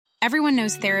Everyone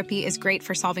knows therapy is great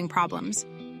for solving problems,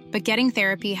 but getting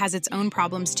therapy has its own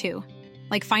problems too,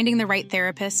 like finding the right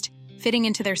therapist, fitting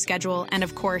into their schedule, and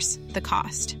of course, the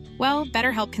cost. Well,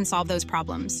 BetterHelp can solve those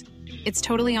problems. It's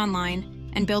totally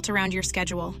online and built around your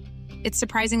schedule. It's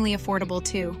surprisingly affordable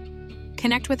too.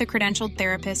 Connect with a credentialed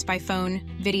therapist by phone,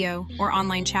 video, or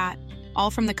online chat,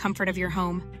 all from the comfort of your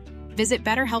home. Visit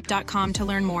BetterHelp.com to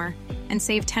learn more and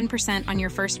save 10% on your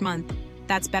first month.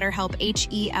 That's BetterHelp,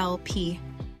 H-E-L-P.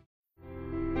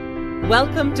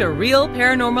 Welcome to Real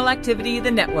Paranormal Activity,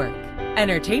 the network.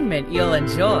 Entertainment you'll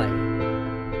enjoy.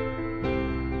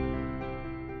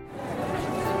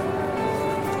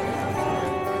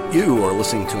 You are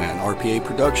listening to an RPA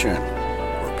production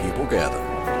where people gather.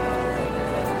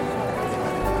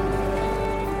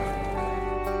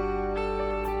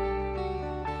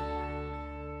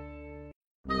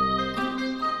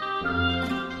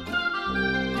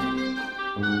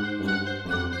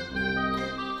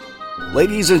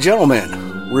 Ladies and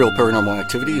gentlemen, Real Paranormal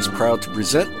Activity is proud to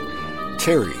present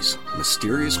Terry's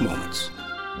Mysterious Moments.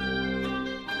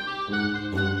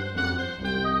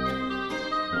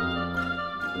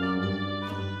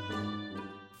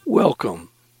 Welcome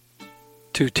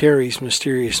to Terry's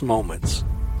Mysterious Moments,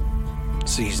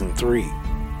 Season 3.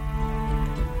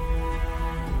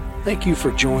 Thank you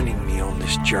for joining me on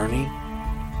this journey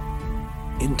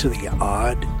into the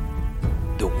odd,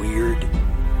 the weird,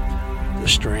 the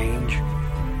strange.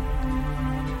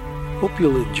 Hope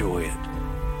you'll enjoy it.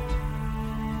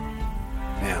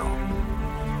 Now,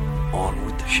 on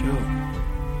with the show.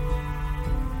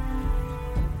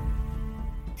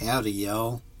 Howdy,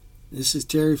 y'all. This is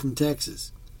Terry from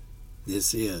Texas.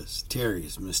 This is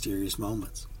Terry's Mysterious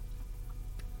Moments.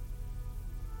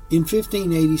 In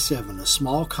 1587, a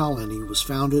small colony was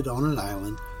founded on an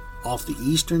island off the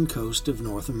eastern coast of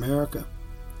North America.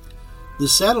 The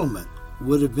settlement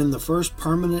would have been the first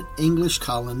permanent English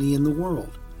colony in the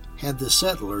world, had the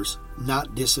settlers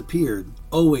not disappeared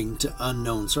owing to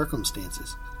unknown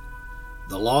circumstances.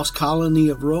 The lost colony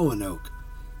of Roanoke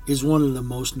is one of the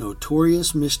most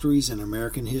notorious mysteries in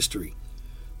American history.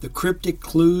 The cryptic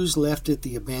clues left at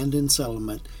the abandoned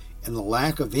settlement and the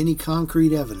lack of any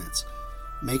concrete evidence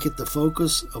make it the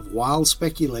focus of wild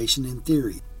speculation and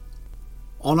theory.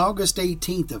 On August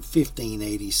 18th of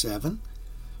 1587,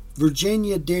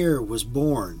 Virginia Dare was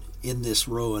born in this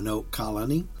Roanoke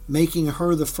colony, making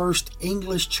her the first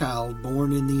English child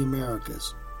born in the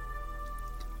Americas.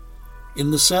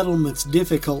 In the settlement's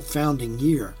difficult founding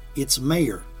year, its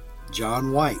mayor,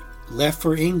 John White, left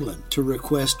for England to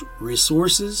request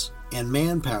resources and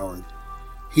manpower.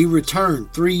 He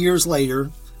returned 3 years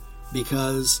later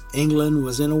because England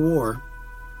was in a war,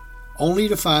 only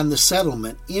to find the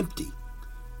settlement empty.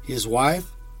 His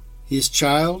wife, his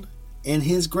child, and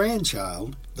his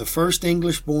grandchild, the first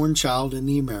English-born child in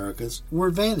the Americas,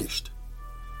 were vanished.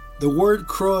 The word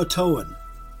Croatoan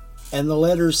and the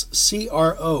letters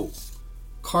C-R-O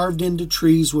carved into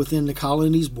trees within the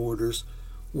colony's borders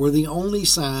were the only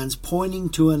signs pointing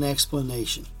to an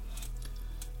explanation.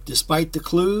 Despite the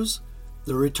clues,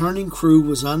 the returning crew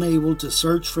was unable to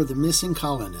search for the missing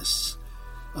colonists.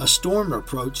 A storm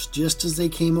approached just as they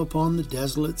came upon the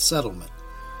desolate settlement,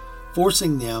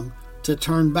 forcing them to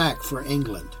turn back for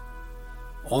England.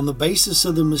 On the basis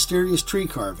of the mysterious tree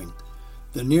carving,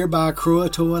 the nearby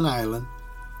Croatoan Island,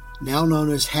 now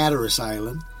known as Hatteras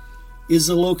Island, is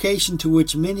the location to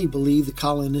which many believe the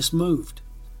colonists moved.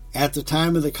 At the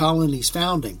time of the colony's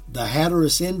founding, the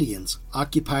Hatteras Indians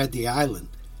occupied the island,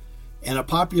 and a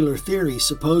popular theory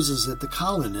supposes that the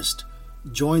colonists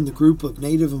joined the group of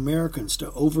Native Americans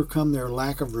to overcome their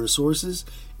lack of resources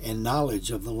and knowledge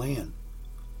of the land.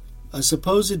 A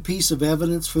supposed piece of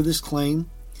evidence for this claim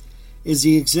is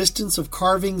the existence of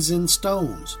carvings in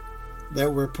stones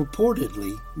that were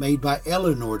purportedly made by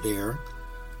Eleanor Dare,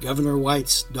 Governor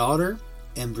White's daughter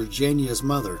and Virginia's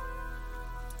mother.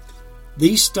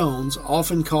 These stones,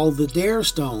 often called the Dare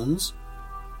Stones,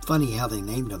 funny how they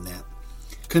named them that,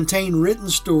 contain written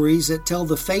stories that tell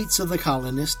the fates of the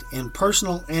colonists and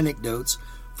personal anecdotes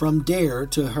from Dare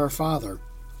to her father.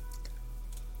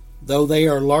 Though they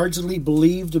are largely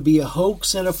believed to be a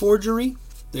hoax and a forgery,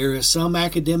 there is some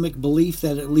academic belief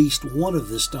that at least one of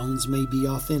the stones may be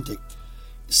authentic.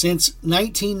 Since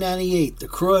 1998, the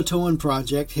Croatoan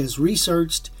Project has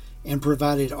researched and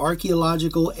provided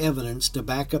archaeological evidence to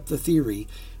back up the theory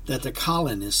that the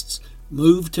colonists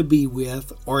moved to be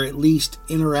with, or at least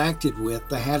interacted with,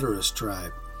 the Hatteras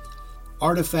tribe.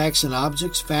 Artifacts and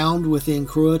objects found within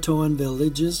Croatoan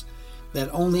villages that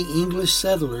only English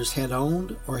settlers had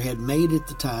owned or had made at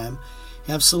the time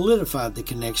have solidified the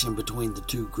connection between the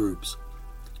two groups.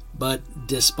 But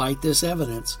despite this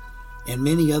evidence, and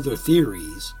many other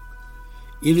theories,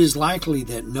 it is likely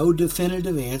that no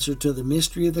definitive answer to the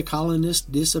mystery of the colonists'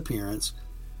 disappearance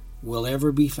will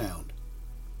ever be found.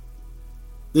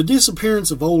 The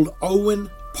disappearance of old Owen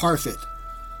Parfitt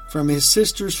from his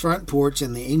sister's front porch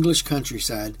in the English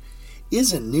countryside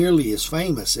isn't nearly as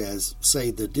famous as,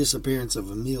 say, the disappearance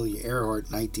of Amelia Earhart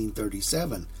in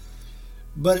 1937,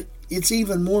 but it's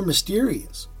even more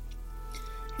mysterious.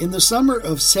 In the summer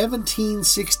of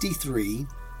 1763,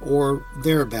 or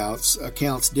thereabouts,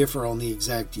 accounts differ on the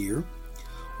exact year,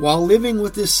 while living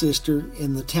with his sister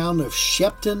in the town of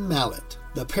Shepton Mallet,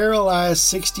 the paralyzed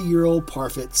 60-year-old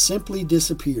Parfitt simply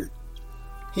disappeared.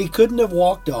 He couldn't have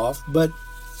walked off, but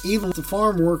even the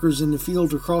farm workers in the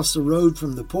field across the road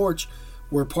from the porch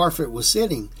where Parfitt was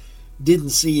sitting didn't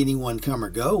see anyone come or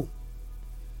go.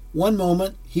 One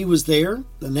moment he was there,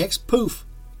 the next poof,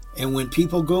 and when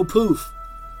people go poof,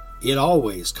 it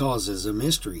always causes a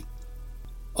mystery.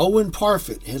 Owen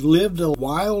Parfitt had lived a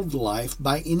wild life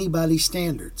by anybody's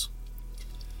standards.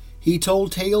 He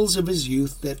told tales of his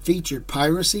youth that featured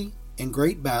piracy and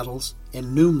great battles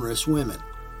and numerous women.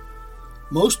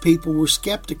 Most people were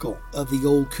skeptical of the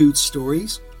old coot's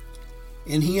stories,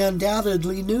 and he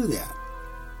undoubtedly knew that,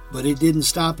 but it didn't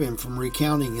stop him from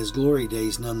recounting his glory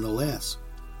days nonetheless.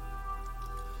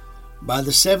 By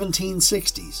the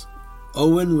 1760s,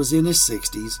 Owen was in his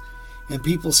 60s, and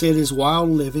people said his wild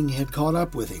living had caught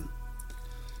up with him.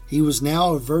 He was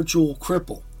now a virtual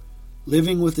cripple,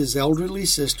 living with his elderly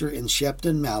sister in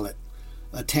Shepton Mallet,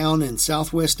 a town in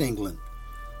southwest England.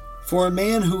 For a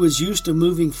man who was used to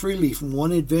moving freely from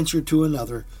one adventure to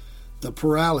another, the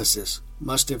paralysis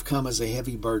must have come as a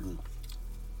heavy burden.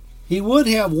 He would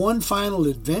have one final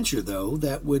adventure, though,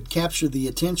 that would capture the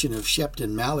attention of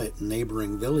Shepton Mallet and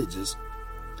neighboring villages.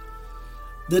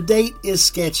 The date is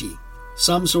sketchy.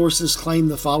 Some sources claim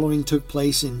the following took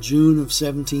place in June of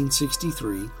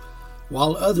 1763,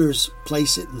 while others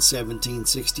place it in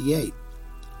 1768.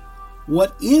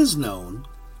 What is known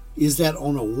is that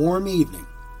on a warm evening,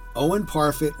 Owen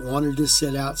Parfitt wanted to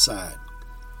sit outside.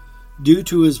 Due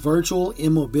to his virtual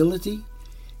immobility,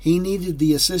 he needed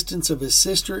the assistance of his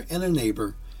sister and a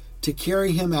neighbor to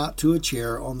carry him out to a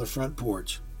chair on the front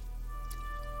porch.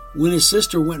 When his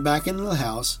sister went back into the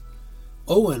house,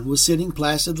 Owen was sitting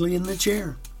placidly in the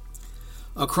chair.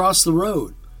 Across the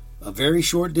road, a very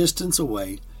short distance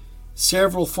away,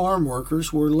 several farm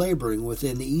workers were laboring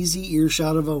within easy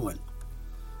earshot of Owen.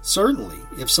 Certainly,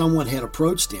 if someone had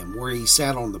approached him where he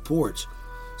sat on the porch,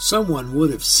 someone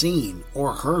would have seen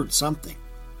or heard something.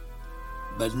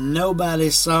 But nobody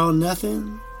saw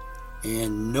nothing,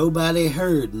 and nobody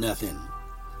heard nothing.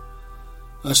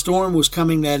 A storm was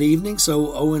coming that evening,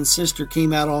 so Owen's sister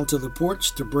came out onto the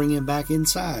porch to bring him back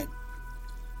inside.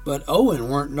 But Owen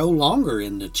weren't no longer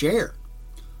in the chair.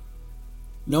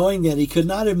 Knowing that he could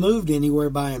not have moved anywhere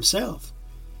by himself,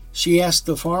 she asked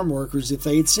the farm workers if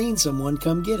they had seen someone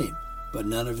come get him, but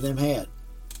none of them had.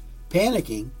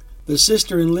 Panicking, the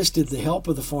sister enlisted the help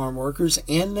of the farm workers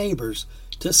and neighbors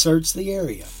to search the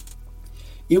area.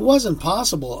 It wasn't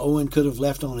possible Owen could have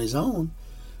left on his own,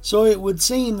 so it would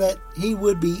seem that he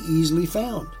would be easily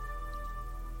found.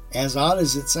 As odd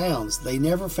as it sounds, they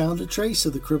never found a trace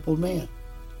of the crippled man.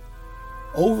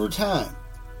 Over time,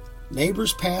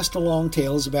 neighbors passed along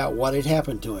tales about what had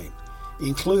happened to him,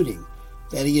 including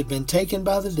that he had been taken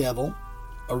by the devil,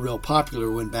 a real popular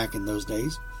one back in those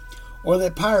days, or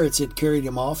that pirates had carried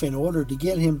him off in order to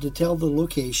get him to tell the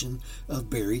location of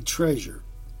buried treasure.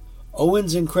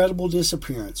 Owen's incredible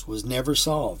disappearance was never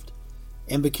solved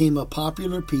and became a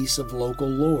popular piece of local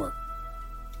lore.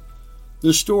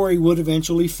 The story would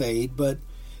eventually fade, but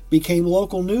became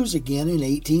local news again in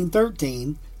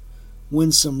 1813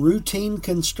 when some routine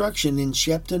construction in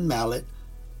Shepton Mallet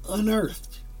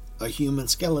unearthed a human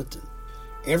skeleton.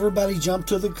 Everybody jumped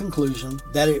to the conclusion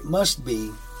that it must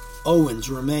be Owen's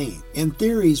remains, and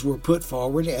theories were put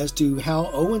forward as to how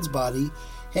Owen's body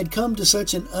had come to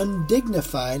such an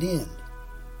undignified end.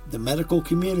 The medical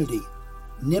community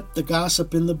nipped the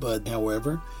gossip in the bud,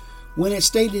 however, when it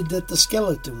stated that the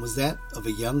skeleton was that of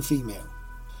a young female.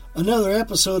 Another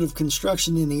episode of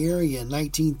construction in the area in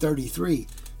 1933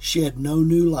 shed no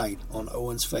new light on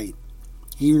Owen's fate.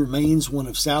 He remains one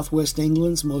of southwest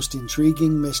England's most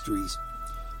intriguing mysteries.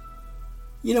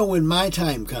 You know, when my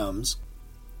time comes,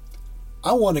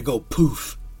 I want to go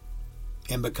poof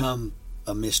and become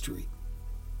a mystery.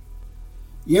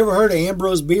 You ever heard of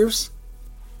Ambrose Bierce?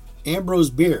 Ambrose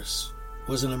Bierce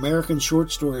was an American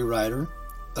short story writer,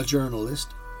 a journalist,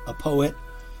 a poet,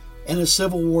 and a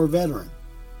Civil War veteran.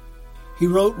 He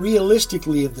wrote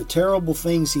realistically of the terrible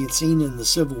things he had seen in the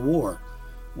Civil War,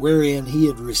 wherein he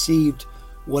had received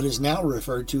what is now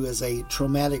referred to as a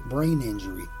traumatic brain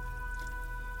injury.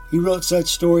 He wrote such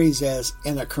stories as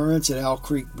An Occurrence at Owl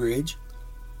Creek Bridge,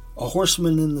 A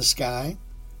Horseman in the Sky,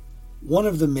 One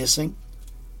of the Missing,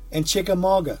 and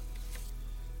Chickamauga.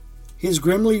 His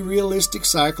grimly realistic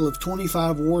cycle of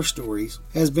 25 war stories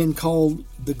has been called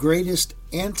the greatest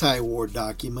anti-war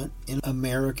document in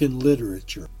American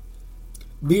literature.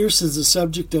 Bierce is the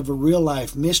subject of a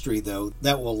real-life mystery, though,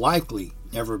 that will likely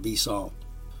never be solved.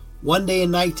 One day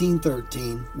in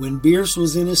 1913, when Bierce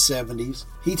was in his 70s,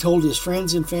 he told his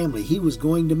friends and family he was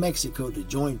going to Mexico to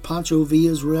join Pancho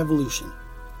Villa's revolution.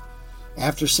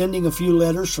 After sending a few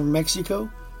letters from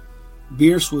Mexico,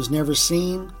 Bierce was never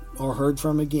seen or heard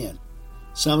from again.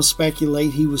 Some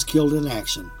speculate he was killed in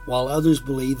action, while others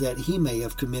believe that he may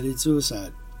have committed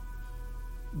suicide.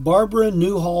 Barbara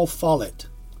Newhall Follett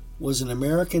was an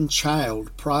American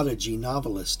child prodigy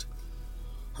novelist.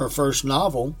 Her first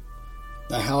novel,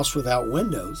 The House Without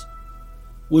Windows,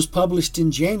 was published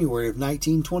in January of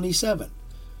 1927,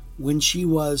 when she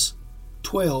was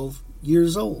 12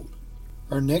 years old.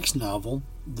 Her next novel,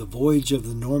 The Voyage of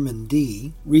the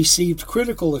Normandie, received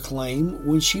critical acclaim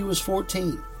when she was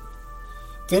 14.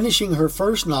 Finishing her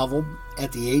first novel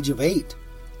at the age of 8,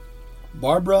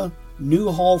 Barbara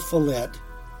Newhall Follett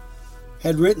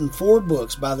had written 4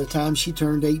 books by the time she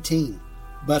turned 18,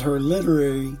 but her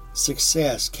literary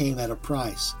success came at a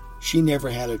price. She never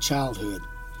had a childhood.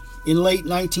 In late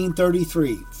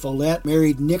 1933, Follett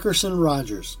married Nickerson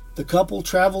Rogers. The couple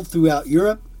traveled throughout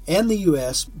Europe and the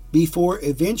U.S. before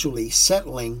eventually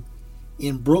settling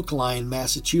in Brookline,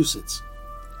 Massachusetts.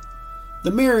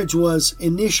 The marriage was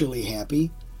initially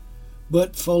happy,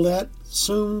 but Follett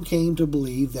soon came to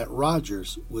believe that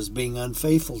Rogers was being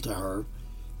unfaithful to her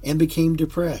and became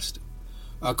depressed.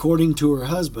 According to her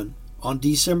husband, on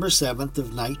December 7th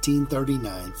of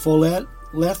 1939, Follett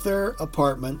left their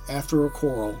apartment after a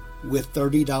quarrel with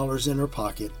 $30 in her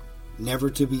pocket, never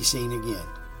to be seen again.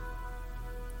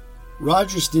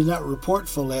 Rogers did not report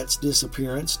Follett's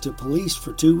disappearance to police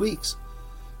for 2 weeks,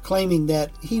 claiming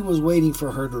that he was waiting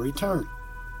for her to return.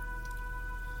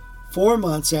 4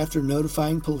 months after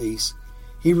notifying police,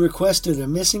 he requested a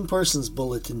missing persons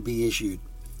bulletin be issued.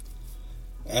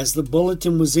 As the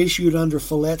bulletin was issued under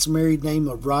Follett's married name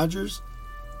of Rogers,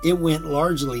 it went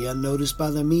largely unnoticed by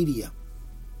the media.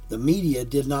 The media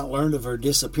did not learn of her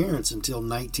disappearance until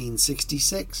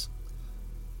 1966.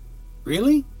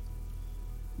 Really?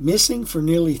 Missing for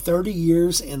nearly 30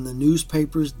 years and the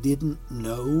newspapers didn't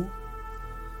know?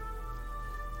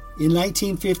 In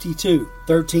 1952,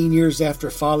 13 years after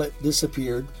Follett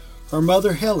disappeared, her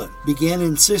mother Helen began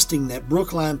insisting that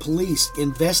Brookline police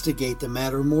investigate the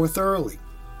matter more thoroughly.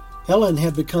 Helen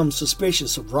had become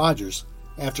suspicious of Rogers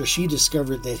after she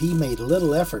discovered that he made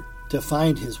little effort to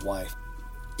find his wife.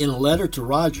 In a letter to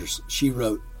Rogers, she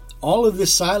wrote, "All of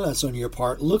this silence on your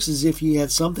part looks as if you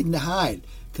had something to hide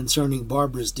concerning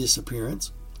Barbara's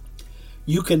disappearance.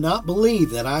 You cannot believe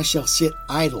that I shall sit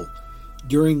idle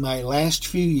during my last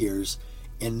few years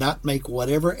and not make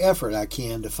whatever effort I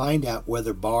can to find out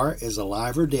whether Barr is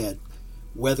alive or dead,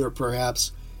 whether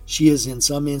perhaps she is in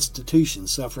some institution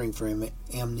suffering from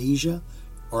amnesia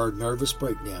or nervous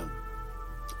breakdown."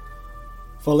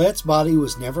 Follett's body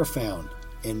was never found,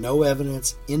 and no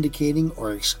evidence indicating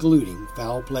or excluding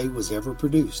foul play was ever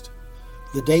produced.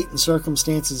 The date and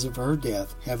circumstances of her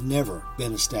death have never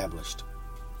been established.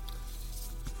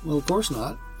 Well, of course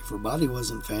not. If her body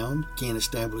wasn't found, can't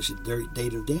establish a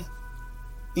date of death.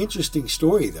 Interesting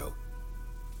story, though.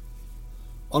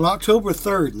 On October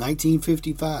 3rd,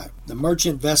 1955, the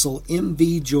merchant vessel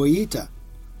MV Joyita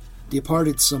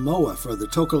departed Samoa for the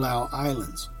Tokelau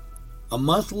Islands. A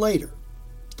month later,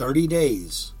 30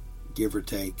 days, give or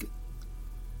take,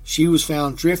 she was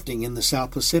found drifting in the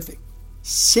South Pacific,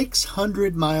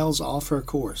 600 miles off her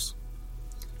course.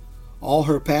 All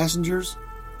her passengers,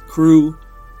 crew,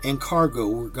 and cargo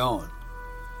were gone.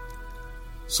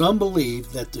 Some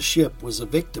believe that the ship was a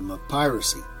victim of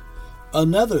piracy.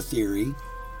 Another theory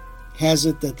has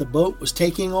it that the boat was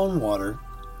taking on water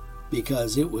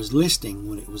because it was listing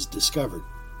when it was discovered.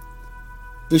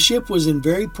 The ship was in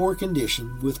very poor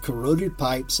condition with corroded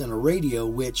pipes and a radio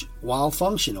which, while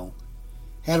functional,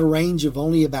 had a range of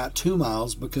only about 2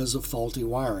 miles because of faulty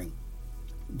wiring.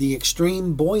 The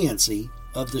extreme buoyancy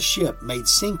of the ship made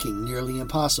sinking nearly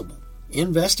impossible.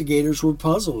 Investigators were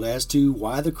puzzled as to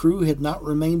why the crew had not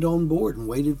remained on board and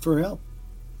waited for help.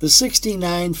 The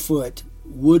 69-foot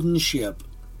wooden ship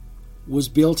was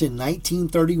built in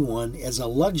 1931 as a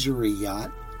luxury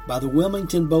yacht by the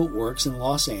Wilmington Boat Works in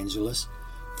Los Angeles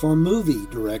for movie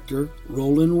director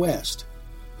Roland West,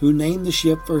 who named the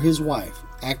ship for his wife,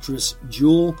 actress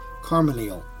Jewel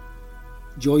Carmaneal.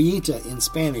 Joyita in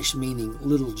Spanish meaning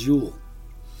little jewel.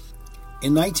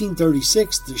 In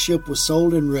 1936, the ship was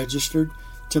sold and registered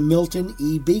to Milton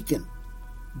E. Beacon.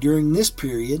 During this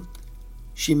period,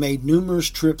 she made numerous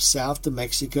trips south to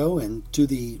Mexico and to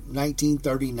the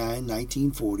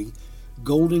 1939-1940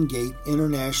 Golden Gate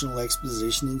International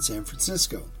Exposition in San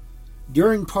Francisco.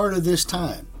 During part of this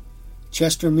time,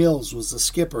 Chester Mills was the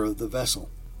skipper of the vessel.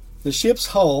 The ship's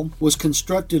hull was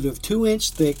constructed of 2-inch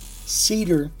thick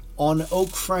cedar on oak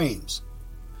frames.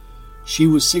 She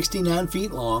was 69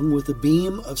 feet long with a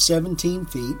beam of 17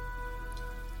 feet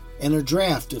and a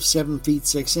draft of 7 feet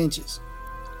 6 inches.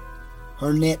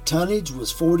 Her net tonnage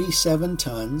was 47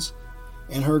 tons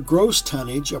and her gross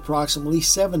tonnage approximately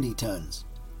 70 tons.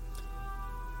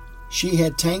 She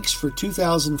had tanks for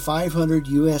 2,500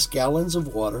 U.S. gallons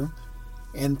of water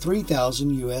and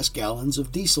 3,000 U.S. gallons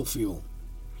of diesel fuel.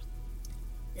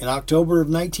 In October of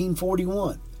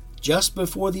 1941, just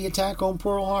before the attack on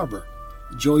Pearl Harbor,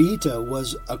 Joyita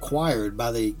was acquired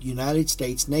by the United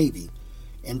States Navy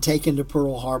and taken to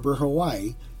Pearl Harbor,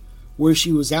 Hawaii, where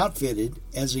she was outfitted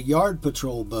as a yard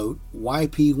patrol boat,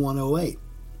 YP-108.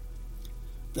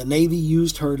 The Navy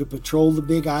used her to patrol the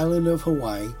Big Island of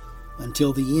Hawaii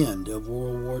until the end of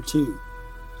World War II.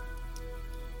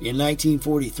 In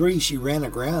 1943, she ran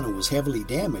aground and was heavily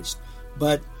damaged,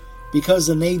 but because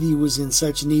the Navy was in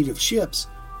such need of ships,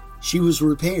 she was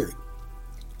repaired.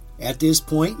 At this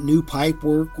point, new pipe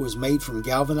work was made from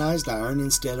galvanized iron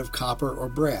instead of copper or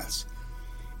brass.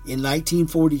 In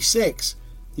 1946,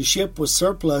 the ship was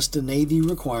surplus to Navy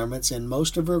requirements and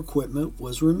most of her equipment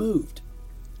was removed.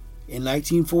 In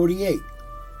 1948,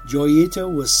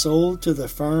 Joyita was sold to the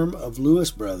firm of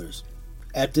Lewis Brothers.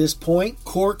 At this point,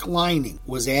 cork lining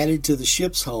was added to the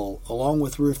ship's hull along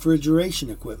with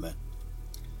refrigeration equipment.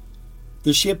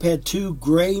 The ship had 2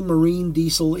 gray marine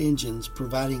diesel engines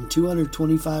providing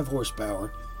 225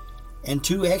 horsepower and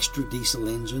 2 extra diesel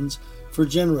engines for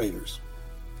generators.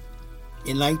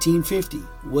 In 1950,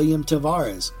 William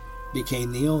Tavares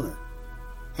became the owner.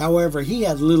 However, he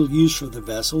had little use for the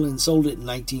vessel and sold it in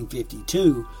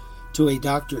 1952 to a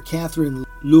Dr. Catherine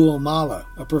Luomala,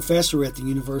 a professor at the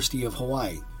University of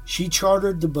Hawaii. She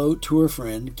chartered the boat to her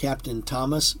friend, Captain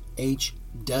Thomas H.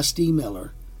 Dusty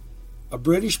Miller, a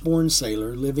British-born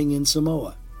sailor living in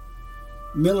Samoa.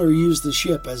 Miller used the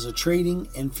ship as a trading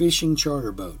and fishing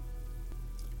charter boat.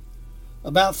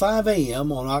 About 5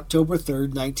 a.m. on October 3,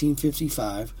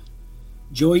 1955,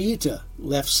 Joyita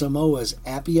left Samoa's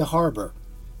Apia Harbor,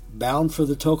 bound for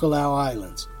the Tokelau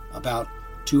Islands, about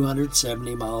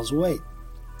 270 miles away.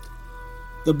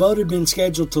 The boat had been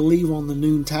scheduled to leave on the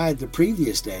noon tide the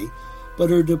previous day, but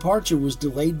her departure was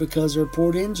delayed because her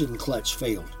port engine clutch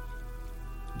failed.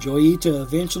 Joyita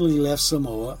eventually left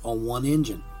Samoa on 1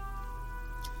 engine.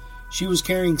 She was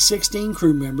carrying 16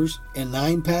 crew members and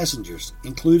 9 passengers,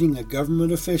 including a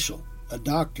government official, a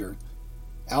doctor,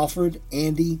 Alfred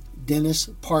Andy Dennis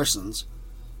Parsons,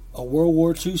 a World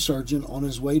War II surgeon on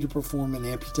his way to perform an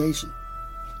amputation.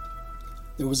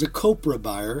 There was a copra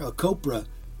buyer. A copra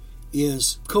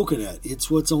is coconut.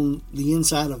 It's what's on the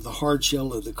inside of the hard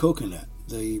shell of the coconut,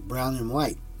 the brown and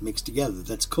white mixed together.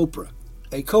 That's copra.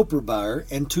 A copra buyer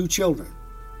and 2 children.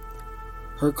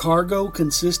 Her cargo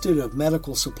consisted of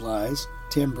medical supplies,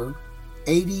 timber,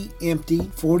 80 empty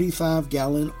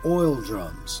 45-gallon oil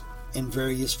drums, and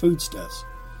various foodstuffs.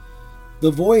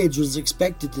 The voyage was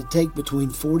expected to take between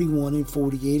 41 and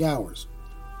 48 hours.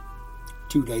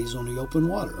 2 days on the open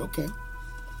water, okay.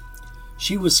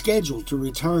 She was scheduled to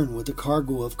return with a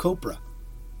cargo of copra.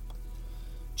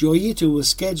 Joyita was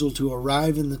scheduled to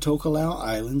arrive in the Tokelau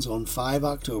Islands on 5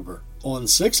 October. On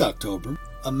 6 October,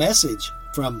 a message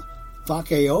from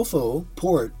Whakaofo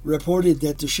port reported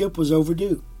that the ship was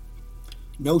overdue.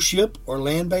 No ship or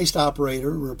land-based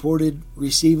operator reported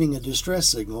receiving a distress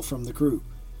signal from the crew.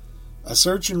 A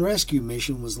search and rescue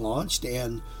mission was launched,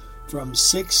 and from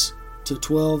 6 to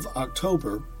 12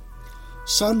 October,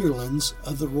 Sunderlands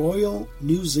of the Royal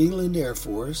New Zealand Air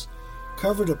Force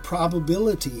covered a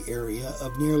probability area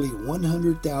of nearly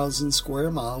 100,000 square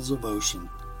miles of ocean,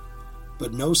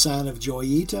 but no sign of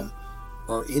Joyita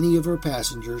or any of her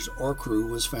passengers or crew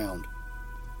was found.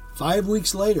 5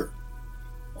 weeks later,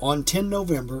 on 10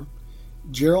 November,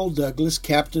 Gerald Douglas,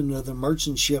 captain of the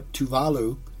merchant ship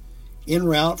Tuvalu, en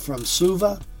route from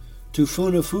Suva to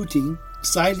Funafuti,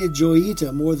 sighted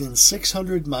Joyita more than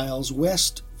 600 miles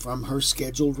west from her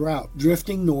scheduled route,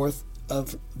 drifting north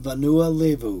of Vanua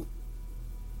Levu.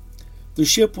 The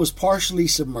ship was partially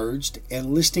submerged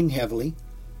and listing heavily.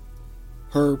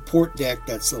 Her port deck,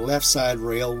 that's the left side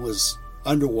rail, was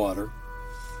underwater,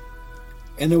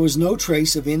 and there was no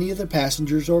trace of any of the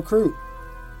passengers or crew.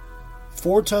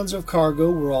 4 tons of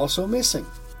cargo were also missing.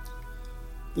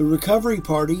 The recovery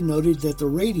party noted that the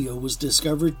radio was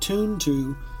discovered tuned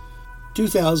to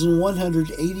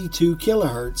 2,182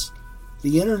 kilohertz,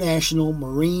 the International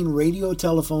Marine Radio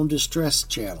Telephone Distress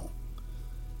Channel.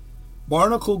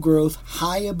 Barnacle growth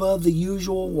high above the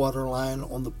usual waterline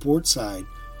on the port side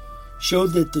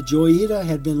showed that the Joyita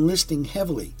had been listing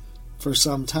heavily for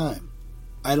some time.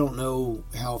 I don't know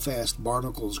how fast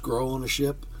barnacles grow on a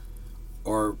ship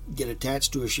or get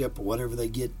attached to a ship or however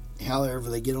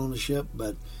they get on the ship,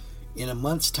 but in a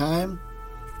month's time,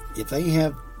 if they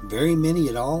have very many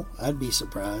at all, I'd be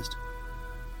surprised.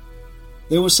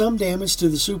 There was some damage to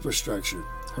the superstructure.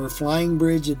 Her flying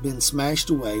bridge had been smashed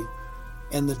away,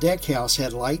 and the deck house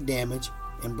had light damage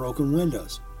and broken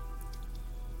windows.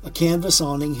 A canvas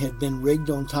awning had been rigged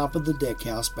on top of the deck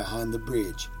house behind the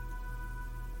bridge.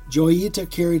 Joyita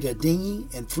carried a dinghy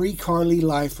and 3 Carly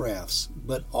life rafts,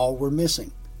 but all were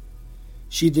missing.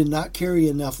 She did not carry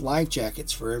enough life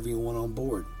jackets for everyone on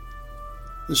board.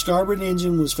 The starboard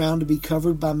engine was found to be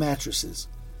covered by mattresses,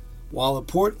 while the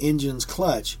port engine's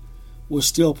clutch was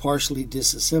still partially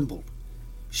disassembled,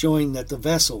 showing that the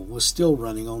vessel was still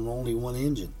running on only one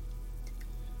engine.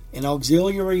 An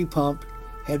auxiliary pump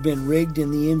had been rigged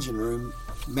in the engine room,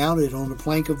 mounted on a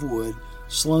plank of wood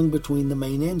slung between the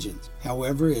main engines.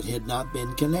 However, it had not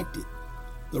been connected.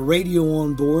 The radio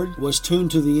on board was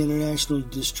tuned to the International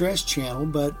Distress Channel,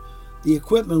 but the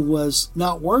equipment was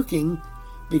not working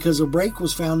because a break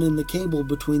was found in the cable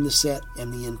between the set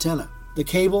and the antenna. The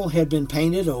cable had been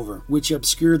painted over, which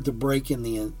obscured the break in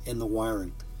the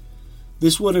wiring.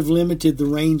 This would have limited the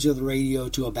range of the radio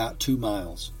to about 2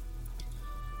 miles.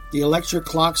 The electric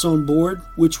clocks on board,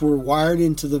 which were wired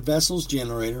into the vessel's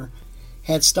generator,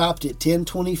 had stopped at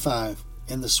 10:25,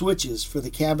 and the switches for the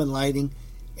cabin lighting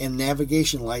and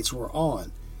navigation lights were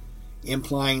on,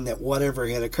 implying that whatever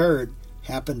had occurred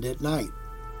happened at night.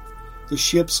 The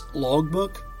ship's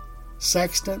logbook,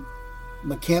 sextant,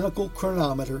 mechanical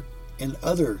chronometer, and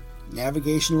other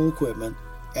navigational equipment,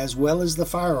 as well as the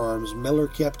firearms Miller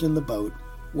kept in the boat,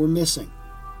 were missing.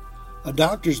 A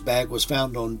doctor's bag was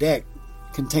found on deck,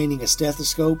 containing a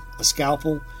stethoscope, a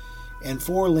scalpel, and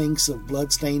 4 lengths of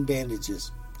blood-stained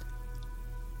bandages.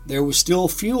 There was still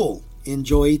fuel in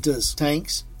Joyita's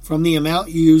tanks. From the amount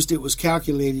used, it was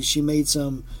calculated she made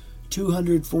some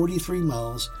 243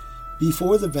 miles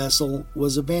before the vessel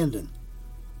was abandoned,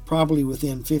 probably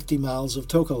within 50 miles of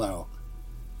Tokelau.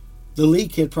 The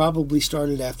leak had probably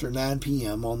started after 9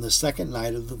 p.m. on the second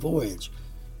night of the voyage,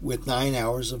 with 9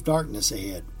 hours of darkness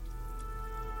ahead.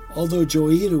 Although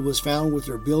Joyita was found with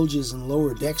her bilges and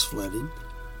lower decks flooded,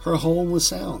 her hull was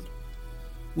sound.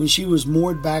 When she was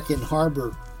moored back in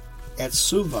harbor at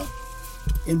Suva,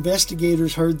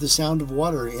 investigators heard the sound of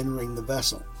water entering the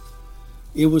vessel.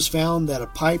 It was found that a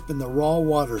pipe in the raw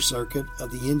water circuit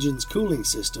of the engine's cooling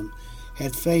system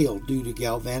had failed due to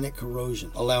galvanic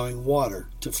corrosion, allowing water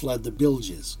to flood the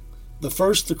bilges. The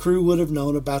first the crew would have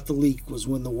known about the leak was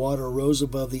when the water rose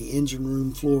above the engine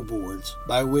room floorboards,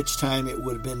 by which time it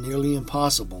would have been nearly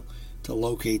impossible to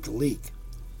locate the leak.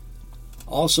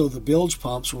 Also, the bilge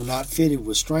pumps were not fitted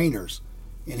with strainers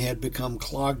and had become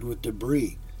clogged with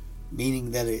debris,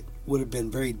 meaning that it would have been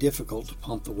very difficult to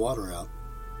pump the water out.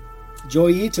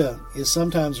 Joyita is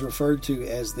sometimes referred to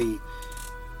as the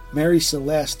Mary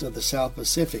Celeste of the South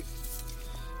Pacific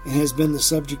and has been the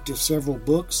subject of several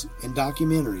books and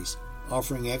documentaries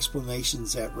offering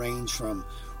explanations that range from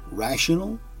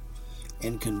rational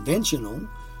and conventional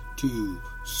to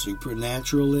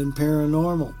supernatural and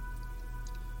paranormal.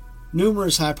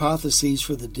 Numerous hypotheses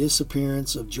for the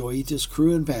disappearance of Joyita's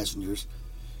crew and passengers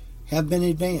have been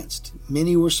advanced.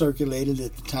 Many were circulated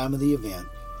at the time of the event,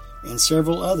 and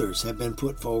several others have been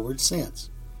put forward since.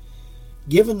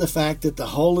 Given the fact that the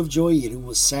hull of Joyita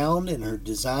was sound and her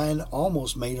design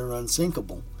almost made her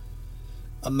unsinkable,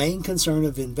 a main concern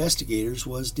of investigators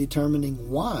was determining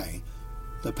why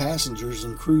the passengers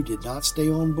and crew did not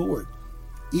stay on board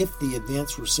if the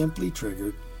events were simply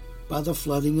triggered by the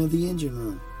flooding of the engine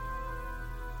room.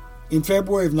 In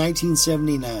February of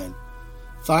 1979,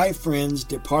 5 friends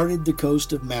departed the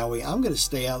coast of Maui. I'm going to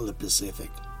stay out of the Pacific.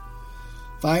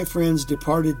 5 friends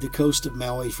departed the coast of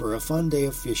Maui for a fun day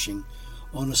of fishing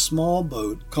on a small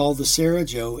boat called the Sarah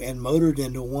Joe and motored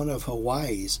into one of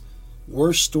Hawaii's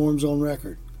worst storms on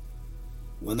record.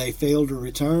 When they failed to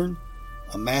return,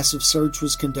 a massive search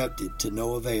was conducted to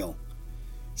no avail.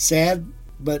 Sad,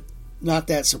 but not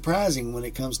that surprising when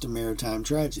it comes to maritime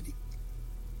tragedy.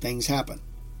 Things happen.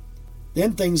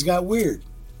 Then things got weird.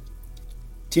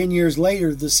 10 years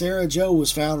later, the Sarah Joe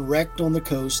was found wrecked on the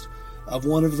coast of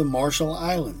one of the Marshall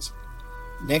Islands.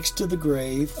 next to the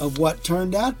grave of what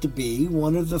turned out to be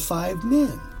one of the 5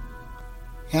 men.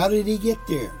 How did he get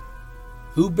there?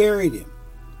 Who buried him?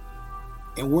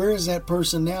 And where is that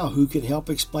person now who could help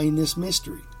explain this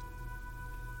mystery?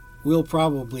 We'll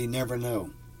probably never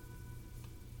know.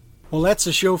 Well, that's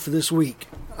the show for this week.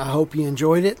 I hope you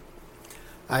enjoyed it.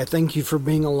 I thank you for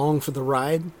being along for the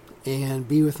ride, and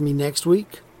be with me next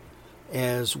week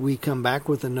as we come back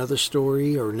with another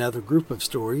story or another group of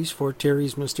stories for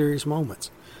Terry's Mysterious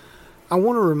Moments. I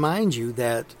want to remind you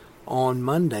that on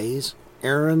Mondays,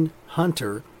 Aaron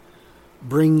Hunter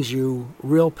brings you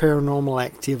Real Paranormal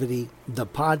Activity, the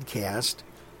podcast,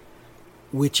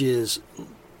 which is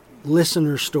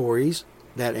listener stories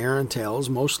that Aaron tells,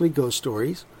 mostly ghost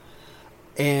stories.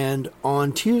 And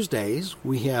on Tuesdays,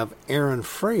 we have Aaron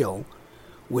Frail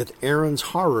with Aaron's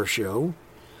Horror Show,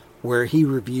 where he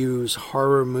reviews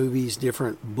horror movies,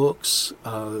 different books,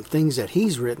 things that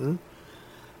he's written.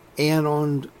 And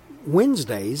on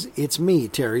Wednesdays, it's me,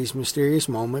 Terry's Mysterious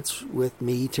Moments, with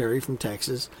me, Terry from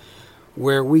Texas,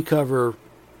 where we cover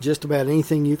just about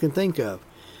anything you can think of.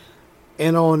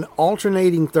 And on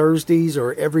alternating Thursdays,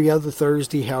 or every other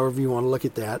Thursday, however you want to look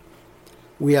at that,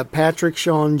 we have Patrick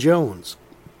Sean Jones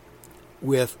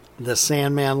with The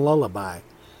Sandman Lullaby.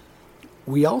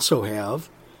 We also have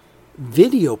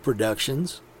video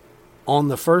productions on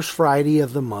the first Friday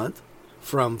of the month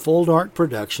from Full Dark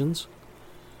Productions,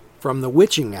 from The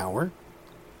Witching Hour,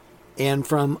 and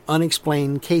from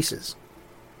Unexplained Cases.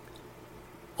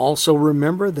 Also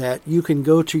remember that you can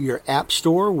go to your app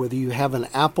store, whether you have an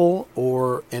Apple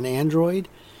or an Android.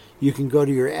 You can go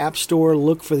to your app store,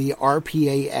 look for the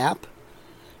RPA app.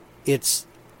 It's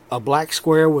a black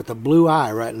square with a blue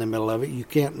eye right in the middle of it. You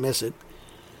can't miss it.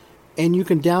 And you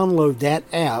can download that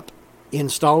app,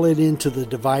 install it into the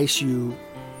device you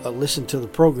listen to the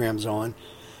programs on,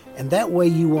 and that way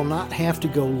you will not have to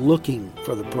go looking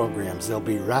for the programs. They'll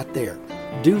be right there.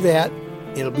 Do that.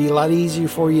 It'll be a lot easier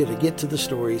for you to get to the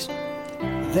stories.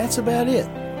 That's about it.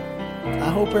 I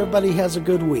hope everybody has a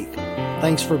good week.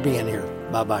 Thanks for being here.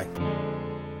 Bye-bye.